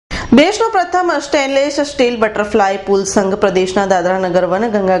દેશનો પ્રથમ stainless steel butterfly પુલ સંઘ પ્રદેશના દાદરાનગર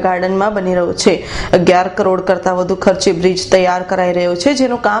વનગંગા ગાર્ડનમાં બની રહ્યો છે. 11 કરોડ કરતા વધુ ખર્ચે બ્રિજ તૈયાર કરાઈ રહ્યો છે,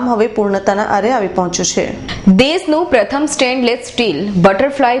 જેનું કામ હવે પૂર્ણતાના આરે આવી પહોંચ્યું છે. દેશનું પ્રથમ સ્ટેનલેસ સ્ટીલ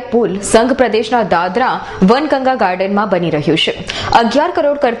બટરફ્લાય પુલ સંઘ પ્રદેશના દાદરા વનગંગા ગાર્ડનમાં બની રહ્યું છે. 11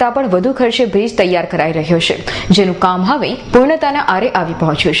 કરોડ કરતા પણ વધુ ખર્ચે બ્રિજ તૈયાર કરાઈ રહ્યો છે, જેનું કામ હવે પૂર્ણતાના આરે આવી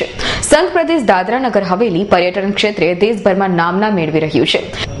પહોંચ્યું છે. સંઘ પ્રદેશ દાદરા નગર હવેલી પર્યટન ક્ષેત્રે દેશભરમાં નામના મેળવી રહ્યું છે.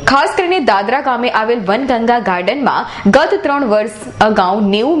 ખાસ કરીને દાદરા ગામે આવેલ વનગંગા ગાર્ડનમાં ગત 3 વર્ષ અગાઉ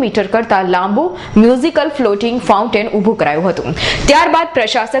 90 મીટર કરતા લાંબુ મ્યુઝિકલ ફ્લોટિંગ ફાઉન્ટેન ઊભું કરાયું હતું. ત્યારબાદ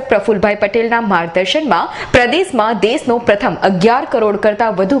પ્રશાસક પ્રફુલભાઈ પટેલના માર્ગદર્શનમાં પ્રદેશમાં દેશનો પ્રથમ 11 કરોડ કરતા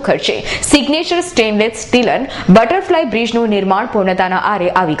વધુ ખર્ચે સિગ્નેચર સ્ટેનલેસ સ્ટીલ બટરફ્લાય બ્રિજનું નિર્માણ પૂર્ણતાના આરે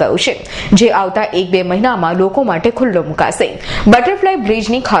આવી ગયું છે, જે આવતા 1-2 મહિનામાં લોકો માટે ખુલ્લો મુકાશે. બટરફ્લાય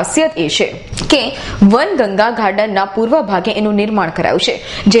બ્રિજની ખાસિયત એ છે કે વનગંગા ગાર્ડનના પૂર્વ ભાગે એનું નિર્માણ કરાયું છે,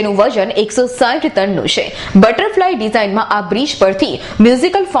 જેનું વજન 160 ટનનું છે. બટરફ્લાય ડિઝાઇનમાં આ બ્રિજ પરથી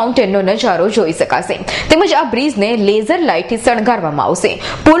મ્યુઝિકલ ફાઉન્ટેનનો નજારો જોઈ શકાશે, તેમજ આ બ્રિજને લેઝર લાઇટથી શણગારવામાં આવશે.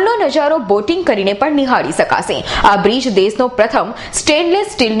 પુલનો નજારો બોટિંગ કરીને પણ નિહાળી શકાશે. આ બ્રિજ દેશનો પ્રથમ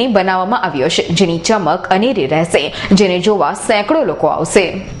સ્ટેનલેસ સ્ટીલની બનાવવામાં આવ્યો છે, જેની ચમક અનેરી રહેશે, જેને જોવા સેંકડો લોકો આવશે.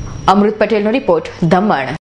 અમૃત પટેલનો રિપોર્ટ, દમણ.